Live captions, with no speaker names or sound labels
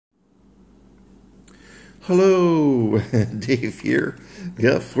Hello, Dave here.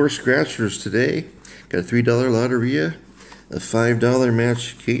 Got 4 scratchers today. Got a $3 Lotteria, a $5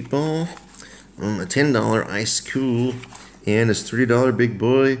 Magic 8 Ball, a $10 Ice Cool, and this $30 Big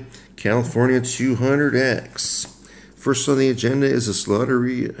Boy California 200X. First on the agenda is this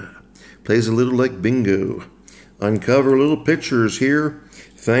Lotteria. Plays a little like bingo. Uncover little pictures here.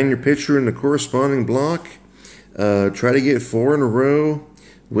 Find your picture in the corresponding block. Try to get 4 in a row.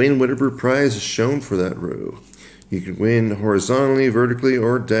 Win whatever prize is shown for that row. You can win horizontally, vertically,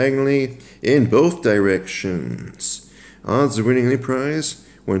 or diagonally in both directions. Odds of winning any prize,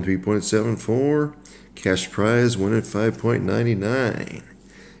 13.74. Cash prize, 1 at 5.99.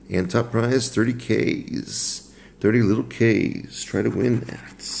 And top prize, 30 Ks. 30 little Ks. Try to win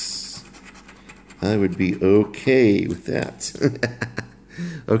that. I would be okay with that.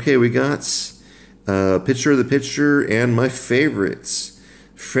 Okay, we got picture of the picture and my favorites.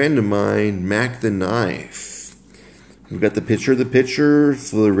 Friend of mine, Mac the Knife. We've got the picture of the picture,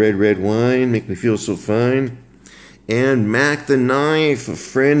 full of red wine, make me feel so fine. And Mac the Knife, a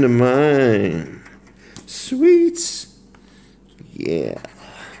friend of mine. Sweet. Yeah.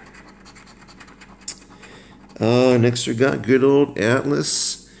 Next we got good old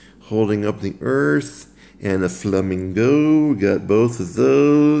Atlas, holding up the earth, and a flamingo. We got both of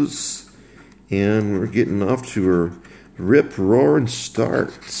those. And we're getting off to her rip-roaring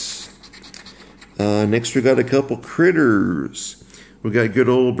starts. Next we got a couple critters. We got good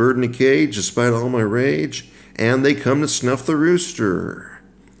old Bird in a Cage, despite all my rage, and they come to snuff the rooster.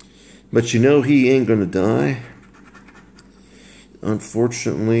 But you know he ain't gonna die.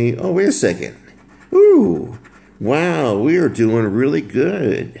 Unfortunately, oh wait a second. Ooh, wow, we are doing really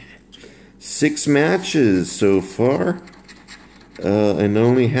good. 6 matches so far, and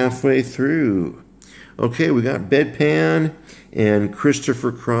only halfway through. Okay, we got Bedpan and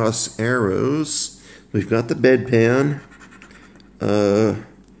Christopher Cross arrows. We've got the Bedpan.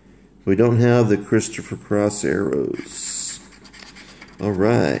 We don't have the Christopher Cross arrows.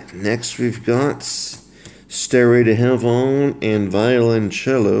 Alright, next we've got Stairway to Heaven and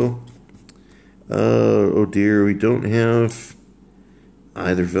Violoncello. Oh dear, we don't have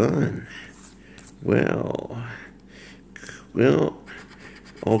either one. Well,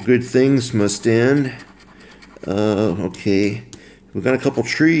 all good things must end. Okay, we've got a couple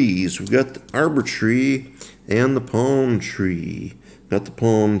trees. We've got the arbor tree and the palm tree. Got the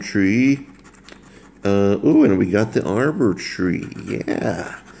palm tree. Ooh, and we got the arbor tree.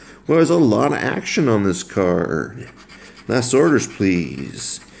 Yeah. Well, there's a lot of action on this card. Last orders,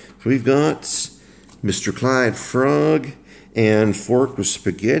 please. We've got Mr. Clyde Frog and fork with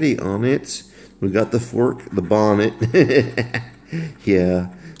spaghetti on it. We got the fork, the bonnet. Yeah,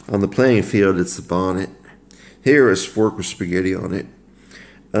 on the playing field, it's the bonnet. Here is fork with spaghetti on it.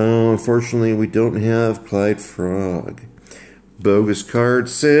 Unfortunately, we don't have Clyde Frog. Bogus card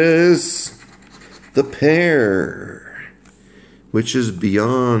says the pair, which is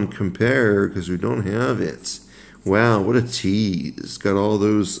beyond compare because we don't have it. Wow, what a tease. Got all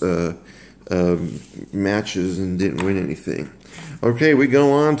those matches and didn't win anything. Okay, we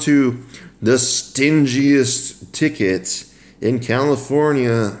go on to the stingiest ticket in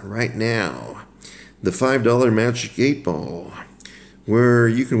California right now, the $5 Magic 8 Ball, where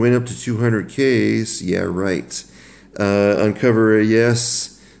you can win up to 200 Ks. Yeah, right. Uncover a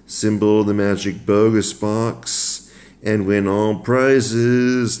yes symbol, the Magic Bogus box, and win all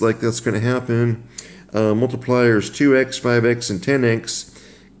prizes. Like that's going to happen. Multipliers 2x, 5x, and 10x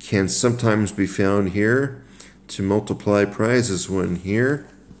can sometimes be found here to multiply prizes won here.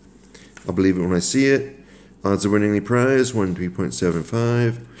 I'll believe it when I see it. Odds of winning any prize, 1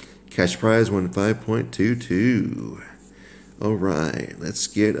 3.75. Cash prize, 1 5.22. All right,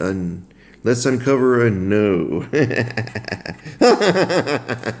 let's uncover a no.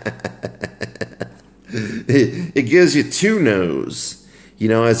 It gives you 2 no's. You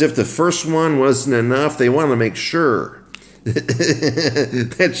know, as if the first one wasn't enough. They want to make sure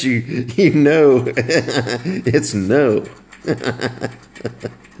that you know it's no.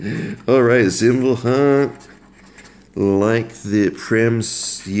 All right, Zimble Hunt, like the Premier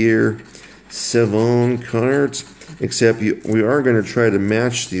Savon cards, except we are going to try to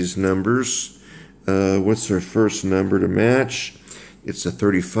match these numbers. What's our first number to match? It's a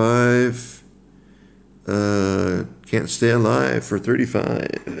 35. Can't stay alive for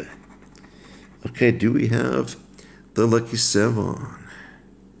 35. Okay, do we have the Lucky 7?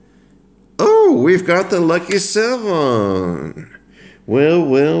 Oh, we've got the Lucky 7. Well,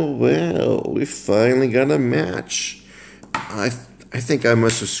 we finally got a match. I think I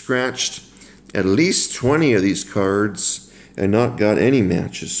must have scratched at least 20 of these cards and not got any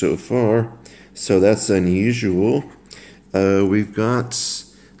matches so far. So that's unusual. We've got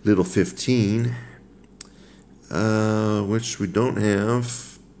little 15, which we don't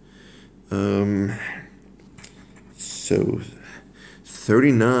have. So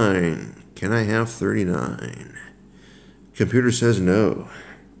 39. Can I have 39? Computer says no.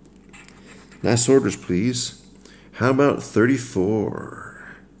 Last orders, please. How about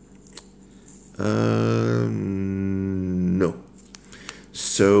 34? No.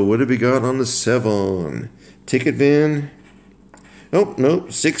 So what have we got on the Sevon? Ticket Van? Oh, no,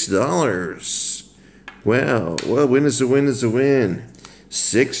 $6. Wow. Well, win is a win is a win.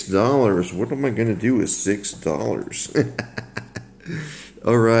 $6. What am I going to do with $6?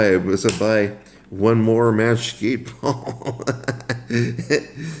 All right, let's buy one more Match Skate Ball.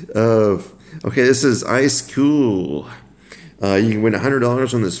 Okay, this is Ice Cool. You can win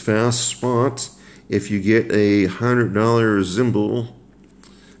 $100 on this fast spot if you get a $100 Zimble.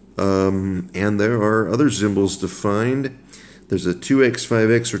 And there are other Zimbles to find. There's a 2x,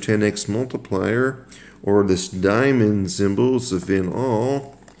 5x, or 10x multiplier, or this diamond Zimble, the Van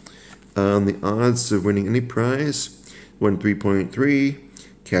All. The odds of winning any prize, 3.3.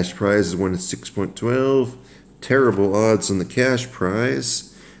 Cash prize is 6.12. Terrible odds on the cash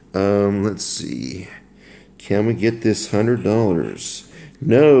prize. Let's see. Can we get this $100?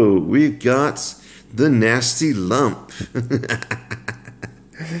 No, we've got the Nasty Lump.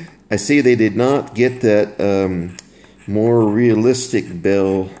 I see they did not get that more realistic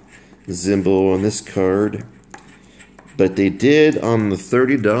Bell Zimble on this card, but they did on the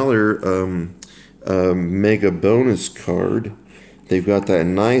 $30 Mega Bonus card. They've got that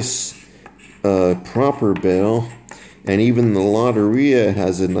nice proper Bell, and even the Lotteria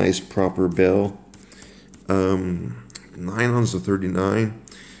has a nice proper Bell. 9 on the 39,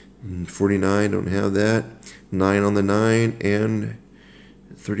 49 don't have that. 9 on the 9 and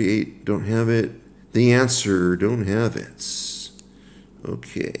 38 don't have it. The Answer don't have it.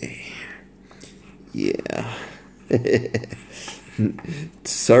 Okay. Yeah.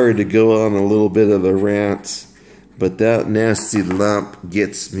 Sorry to go on a little bit of a rant, but that Nasty Lump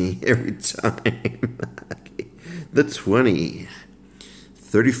gets me every time. The 20.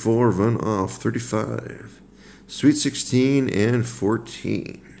 34 Van Off. 35. Sweet 16 and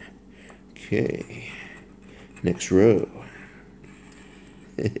 14. Okay. Next row.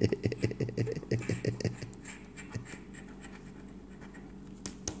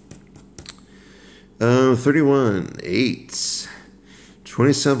 31, 8,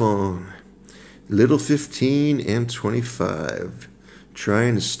 27, little 15, and 25.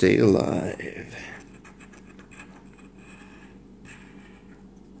 Trying to stay alive.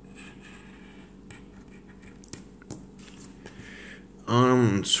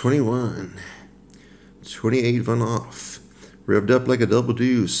 On 21, 28 Van Off. Revved up like a double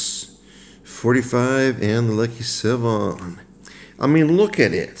deuce. 45 and the Lucky 7. I mean, look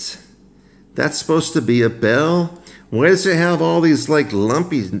at it. That's supposed to be a bell? Why does it have all these like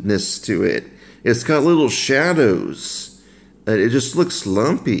lumpiness to it? It's got little shadows. It just looks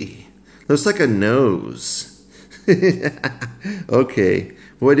lumpy. Looks like a nose. Okay.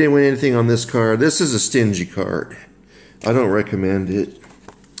 Well, I didn't win anything on this card. This is a stingy card. I don't recommend it.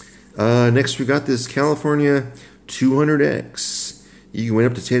 Next, we got this California 200X. You can win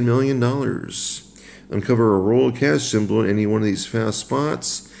up to $10 million. Uncover a roll of cash symbol in any one of these fast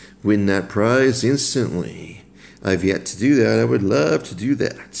spots. Win that prize instantly. I've yet to do that. I would love to do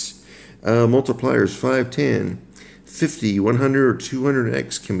that. Multipliers 5, 10, 50, 100, or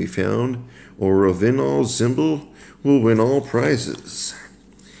 200X can be found. Or a Van All Zimble will win all prizes.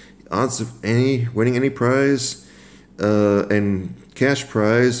 Odds of winning any prize and cash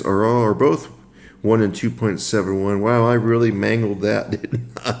prize are both 1 and 2.71. Wow, I really mangled that, didn't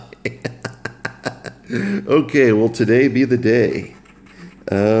I? Okay, well, today be the day.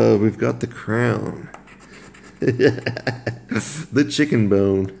 We've got the crown. The chicken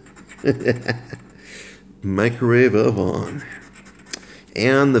bone. Microwave oven.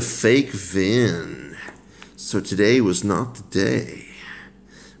 And the fake Vin. So today was not the day.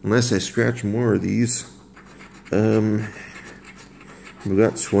 Unless I scratch more of these. We've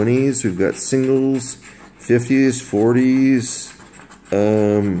got 20s, we've got singles, 50s, 40s.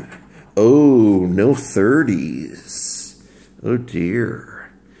 Oh, no 30s. Oh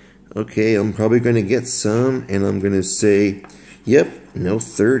dear. Okay, I'm probably going to get some, and I'm going to say, yep, no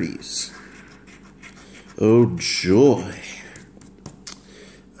 30s. Oh joy.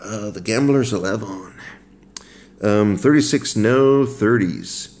 The Gambler's 11. 36, no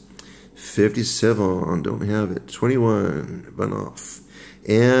 30s. 57, don't have it. 21, Van Off.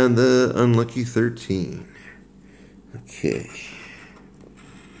 And the unlucky 13. Okay.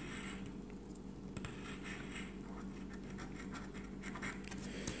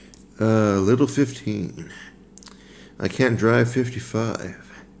 Little 15. I can't drive 55.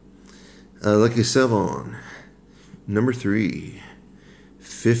 Lucky 7. Number 3.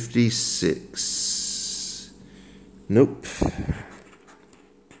 56. Nope.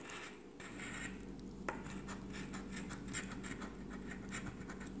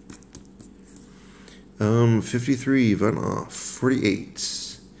 53, Van off.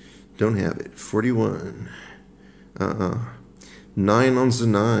 48. Don't have it. 41. 9 on the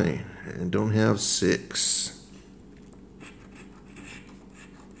 9. And don't have 6.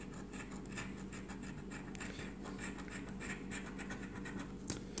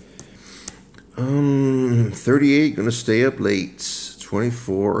 38, gonna stay up late.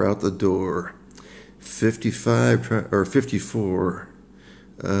 24 out the door. 55 or 54.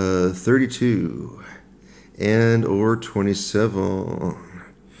 32 and or 27.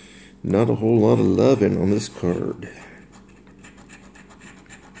 Not a whole lot of loving on this card.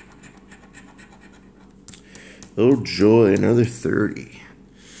 Oh joy, another 30.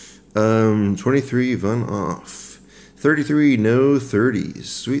 23, Van off. 33, no 30s.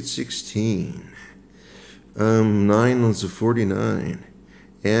 Sweet 16. 9 on the 49.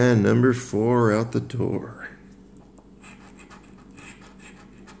 And number 4 out the door.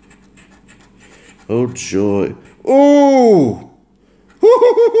 Oh joy. Oh!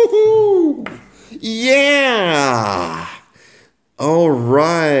 Yeah! All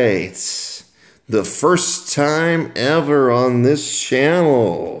right. The first time ever on this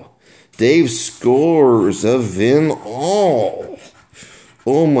channel. Dave scores a Vin all.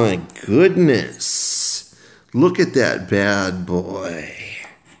 Oh my goodness. Look at that bad boy.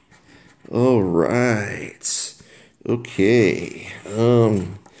 All right. Okay. All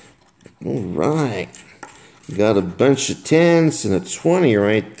right. Got a bunch of 10s and a 20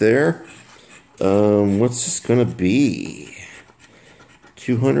 right there. What's this gonna be?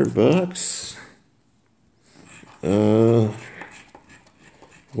 200 bucks?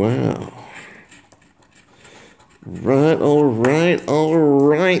 Wow. Right, all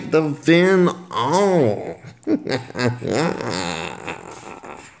right, the Vin all.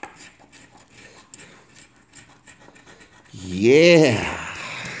 Yeah.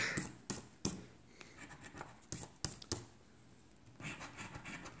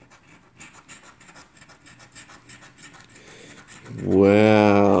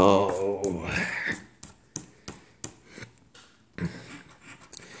 Wow.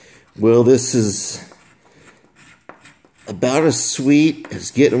 Well, this is about as sweet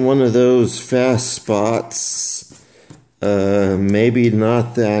as getting one of those fast spots. Maybe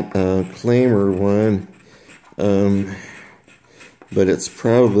not that claimer one, but it's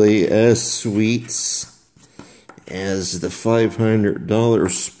probably as sweet as the $500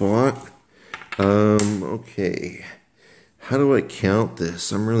 spot. Okay. How do I count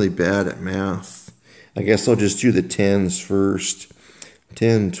this? I'm really bad at math. I guess I'll just do the 10s first.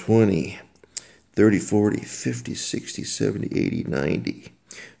 10, 20, 30, 40, 50, 60, 70, 80, 90,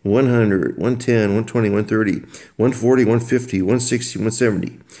 100, 110, 120, 130, 140, 150, 160,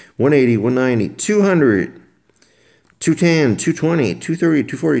 170, 180, 190, 200, 210, 220, 230,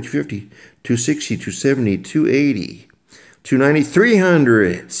 240, 250, 260, 270, 280, 290,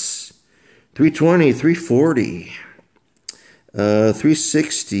 300, 320, 340,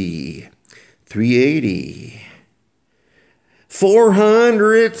 360, 380,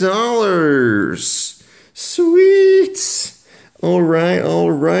 $400. Sweet. All right.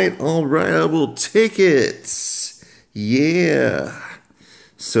 I will take it. Yeah.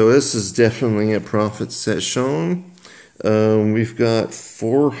 So this is definitely a profit set shown. We've got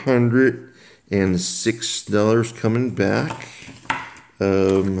 $406 coming back.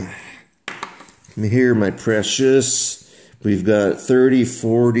 Here, my precious. We've got 30,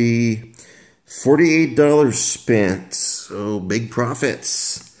 40, $48 spent. So big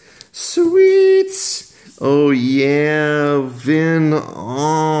profits. Sweet. Oh yeah, Vin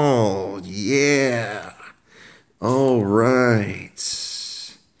all. Yeah. All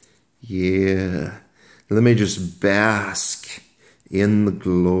right. Yeah. Let me just bask in the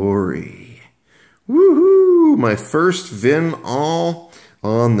glory. Woohoo! My first Vin all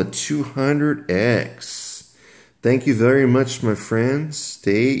on the 200X. Thank you very much, my friends.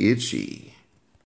 Stay itchy.